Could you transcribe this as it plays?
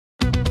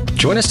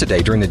Join us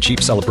today during the Jeep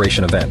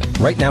Celebration event.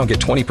 Right now, get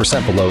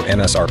 20% below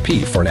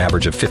MSRP for an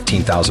average of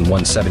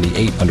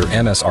 $15,178 under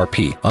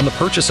MSRP on the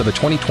purchase of a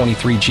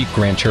 2023 Jeep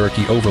Grand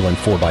Cherokee Overland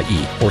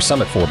 4xE or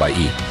Summit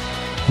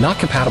 4xE. Not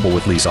compatible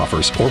with lease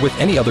offers or with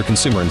any other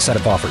consumer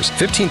incentive offers.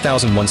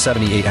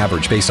 $15,178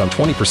 average based on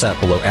 20%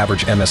 below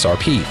average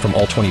MSRP from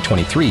all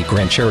 2023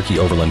 Grand Cherokee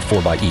Overland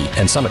 4xE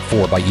and Summit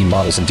 4xE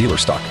models in dealer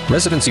stock.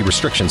 Residency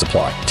restrictions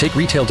apply. Take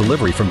retail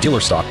delivery from dealer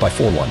stock by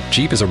 4/1.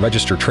 Jeep is a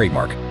registered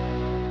trademark.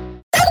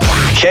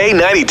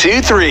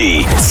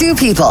 K92-3. Two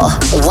people,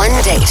 one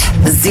date,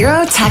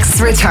 zero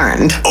texts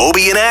returned.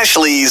 Obie and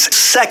Ashley's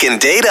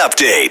second date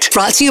update.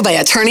 Brought to you by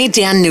attorney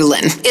Dan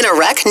Newlin. In a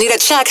wreck, need a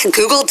check,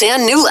 Google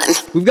Dan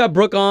Newlin. We've got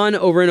Brooke on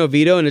over in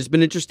Oviedo, and it's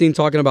been interesting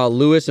talking about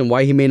Lewis and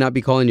why he may not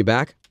be calling you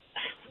back.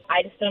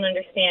 I just don't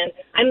understand.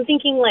 I'm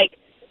thinking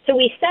so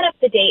we set up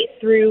the date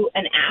through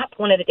an app,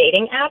 one of the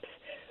dating apps,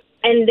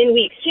 and then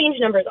we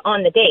exchange numbers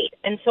on the date.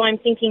 And so I'm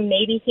thinking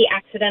maybe he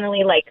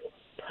accidentally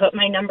put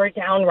my number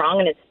down wrong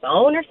in his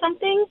phone or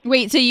something.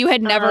 Wait, so you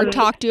had never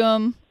talked to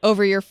him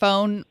over your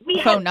phone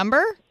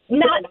number?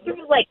 Not through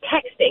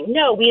texting.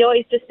 No, we'd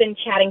always just been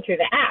chatting through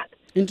the app.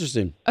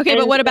 Interesting. Okay,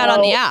 but what about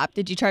on the app?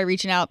 Did you try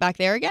reaching out back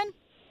there again?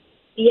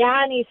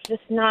 Yeah, and he's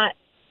just not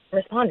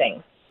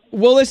responding.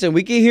 Well, listen,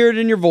 we can hear it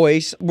in your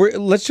voice.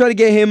 Let's try to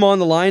get him on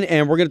the line,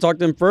 and we're going to talk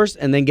to him first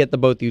and then get the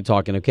both of you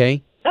talking,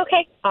 okay?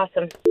 Okay,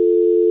 awesome.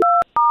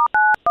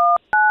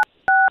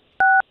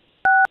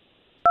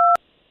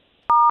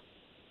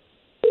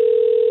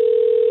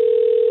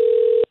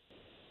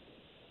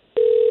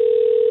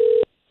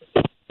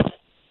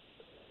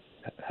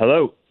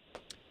 Hello.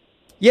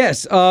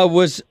 Yes,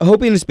 was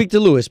hoping to speak to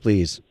Lewis,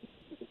 please.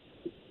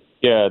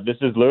 Yeah, this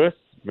is Lewis.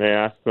 May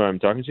I ask who I'm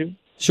talking to?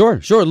 Sure.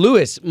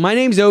 Lewis, my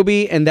name's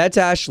Obie, and that's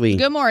Ashley.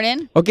 Good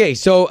morning. Okay,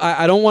 so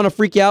I don't want to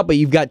freak you out, but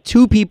you've got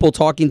two people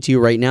talking to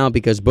you right now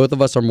because both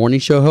of us are morning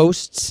show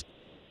hosts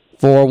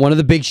for one of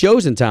the big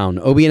shows in town.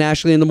 Obie and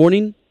Ashley in the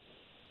morning?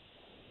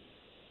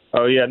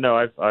 Oh, yeah, no,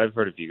 I've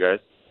heard of you guys.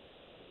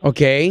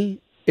 Okay.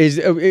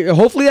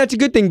 Hopefully that's a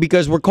good thing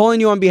because we're calling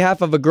you on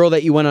behalf of a girl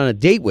that you went on a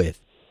date with.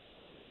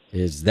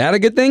 Is that a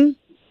good thing?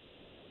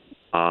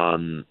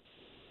 I'm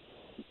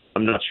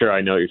not sure I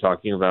know what you're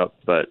talking about,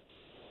 but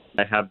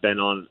I have been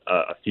on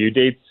a few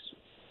dates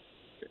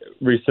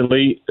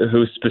recently.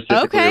 Who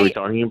specifically are we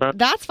talking about?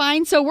 That's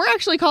fine. So we're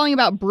actually calling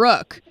about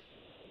Brooke.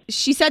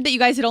 She said that you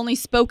guys had only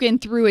spoken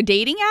through a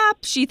dating app.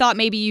 She thought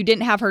maybe you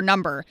didn't have her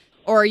number.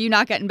 Or are you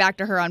not getting back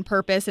to her on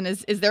purpose? And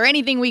is there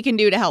anything we can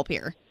do to help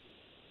here?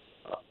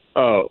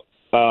 I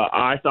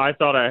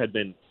thought I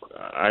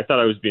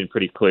was being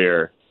pretty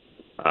clear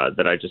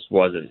that I just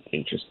wasn't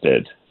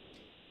interested.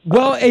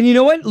 Well, and you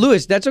know what,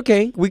 Lewis, that's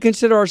okay. We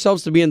consider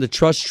ourselves to be in the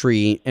trust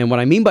tree, and what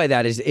I mean by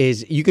that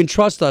is you can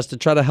trust us to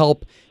try to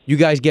help you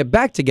guys get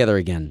back together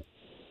again.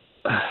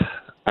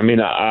 I mean,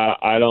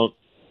 I don't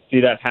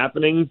see that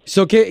happening.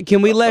 So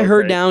can we let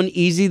her down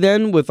easy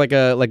then with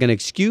an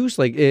excuse?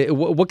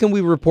 What can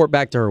we report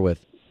back to her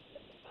with?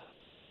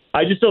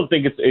 I just don't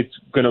think it's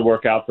going to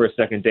work out for a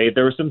second date.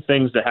 There were some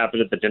things that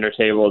happened at the dinner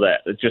table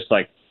that just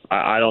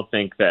I don't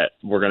think that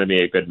we're going to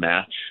be a good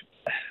match.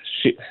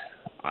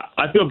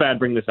 I feel bad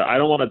bringing this up. I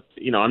don't want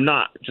to, I'm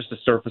not just a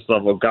surface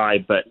level guy,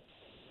 but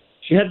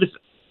she had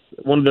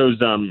one of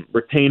those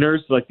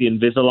retainers, like the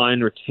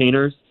Invisalign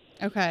retainers.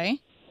 Okay.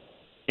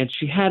 And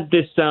she had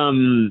this,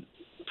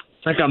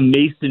 it's like a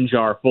mason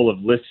jar full of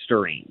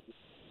Listerine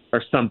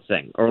or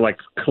something, or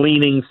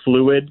cleaning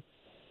fluid.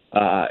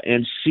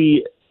 And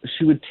she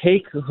would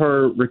take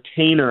her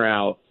retainer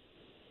out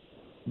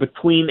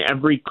between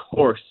every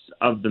course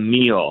of the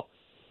meal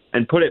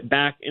and put it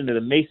back into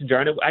the mason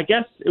jar. And I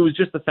guess it was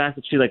just the fact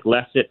that she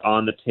left it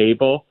on the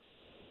table.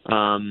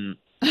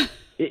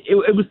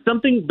 It was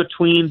something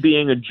between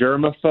being a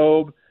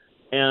germaphobe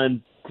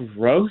and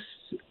gross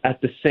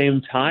at the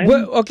same time.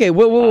 Okay,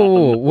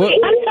 whoa. Wait,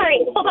 I'm sorry.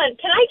 Hold on.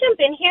 Can I jump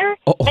in here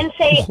and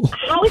say,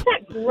 how is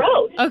that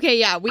gross? Okay,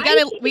 yeah.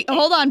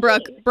 Hold on,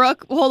 Brooke.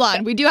 Brooke, hold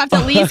on. We do have to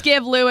at least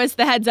give Lewis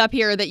the heads up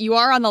here that you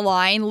are on the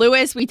line.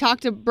 Lewis, we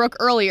talked to Brooke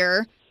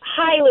earlier.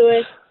 Hi,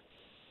 Lewis.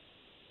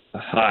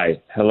 Hi.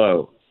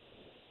 Hello.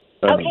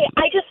 Okay,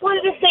 I just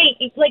wanted to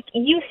say,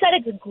 you said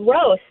it's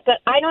gross, but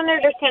I don't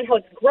understand how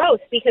it's gross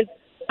because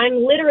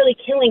I'm literally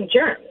killing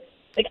germs.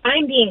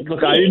 I'm being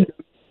clean.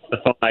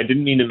 Look, I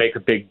didn't mean to make a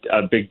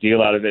big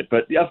deal out of it,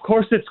 but of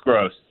course it's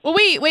gross. Well,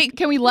 wait.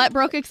 Can we let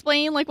Brooke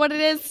explain what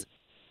it is?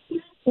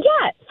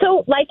 Yeah.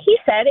 So, like he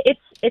said,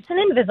 it's an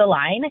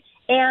Invisalign,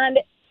 and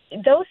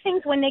those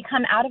things when they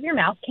come out of your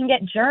mouth can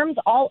get germs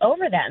all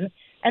over them.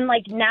 And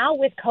now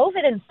with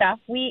COVID and stuff,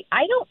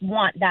 I don't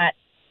want that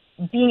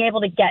being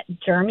able to get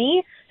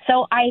germy.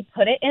 So I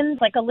put it in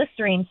a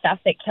Listerine stuff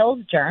that kills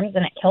germs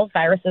and it kills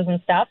viruses and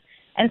stuff.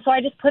 And so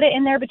I just put it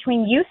in there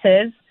between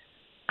uses.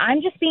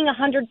 I'm just being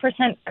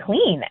 100%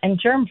 clean and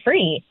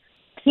germ-free,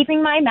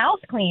 keeping my mouth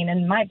clean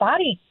and my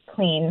body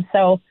clean.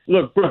 So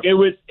look, Brooke, it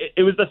was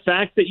the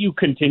fact that you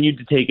continued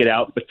to take it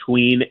out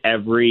between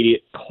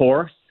every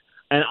course,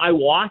 and I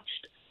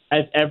watched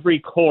as every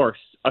course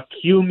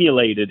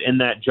accumulated in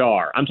that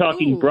jar. I'm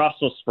talking Ooh.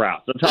 Brussels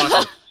sprouts. I'm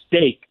talking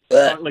steak. I'm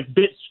talking, like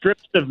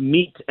strips of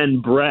meat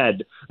and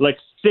bread, like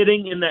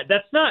sitting in that.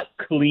 That's not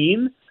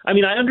clean. I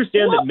mean, I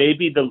understand that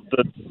maybe the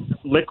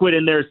liquid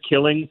in there is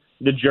killing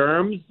the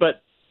germs,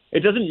 but it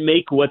doesn't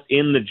make what's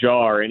in the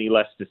jar any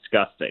less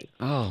disgusting.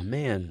 Oh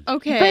man.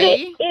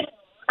 Okay. But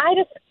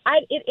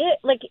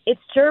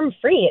it's germ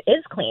free. It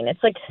is clean.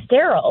 It's like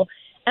sterile,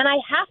 and I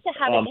have to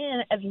have it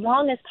in as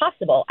long as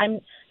possible.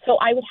 So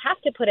I would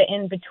have to put it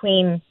in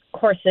between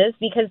courses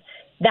because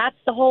that's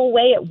the whole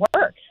way it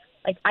works.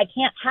 Like I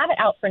can't have it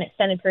out for an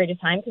extended period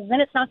of time because then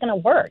it's not going to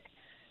work.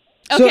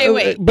 Okay, So,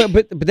 wait.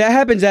 But that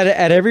happens at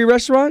every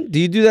restaurant? Do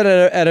you do that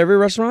at every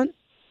restaurant?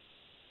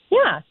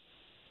 Yeah.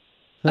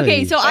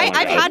 Okay, so my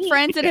I've God. had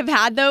friends that have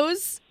had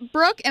those,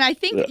 Brooke, and I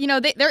think,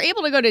 they're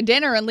able to go to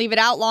dinner and leave it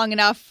out long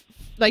enough.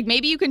 Like,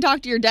 maybe you can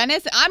talk to your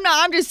dentist.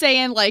 I'm just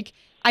saying, like,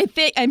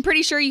 I'm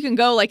pretty sure you can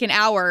go, like, an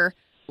hour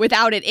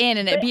without it in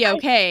and it'd be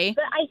okay.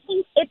 But I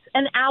think it's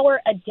an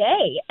hour a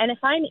day. And if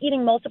I'm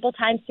eating multiple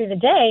times through the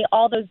day,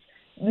 all those,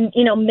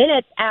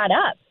 minutes add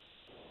up.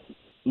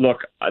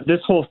 Look, this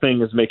whole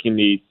thing is making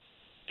me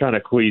kind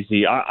of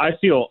queasy. I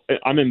feel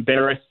I'm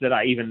embarrassed that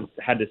I even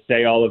had to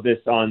say all of this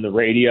on the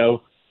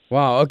radio.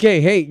 Wow.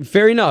 Okay. Hey,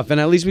 fair enough.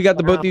 And at least we got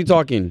the both of you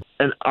talking.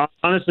 And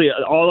honestly,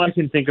 all I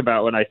can think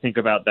about when I think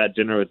about that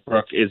dinner with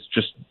Brooke is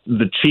just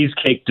the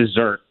cheesecake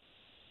dessert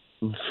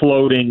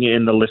floating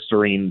in the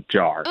Listerine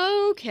jar.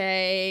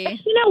 Okay.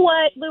 You know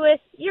what, Lewis?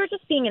 You're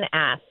just being an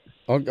ass.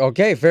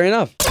 Okay. Fair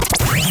enough.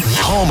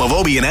 Home of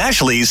Obie and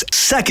Ashley's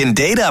second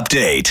date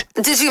update.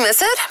 Did you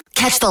miss it?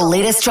 Catch the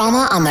latest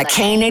drama on the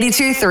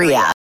K82-3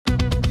 app.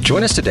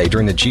 Join us today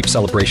during the Jeep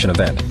Celebration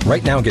event.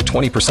 Right now, get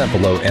 20%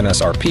 below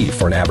MSRP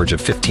for an average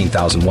of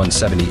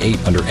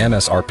 $15,178 under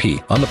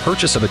MSRP on the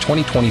purchase of a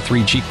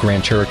 2023 Jeep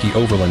Grand Cherokee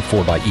Overland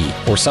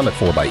 4xE or Summit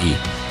 4xE.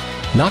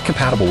 Not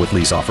compatible with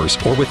lease offers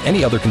or with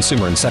any other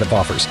consumer incentive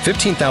offers.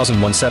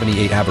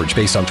 $15,178 average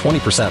based on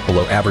 20%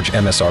 below average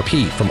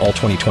MSRP from all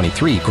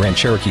 2023 Grand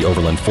Cherokee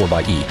Overland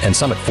 4xE and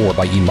Summit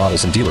 4xE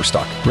models in dealer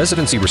stock.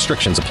 Residency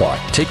restrictions apply.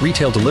 Take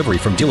retail delivery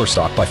from dealer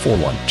stock by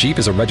 4/1. Jeep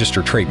is a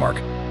registered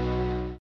trademark.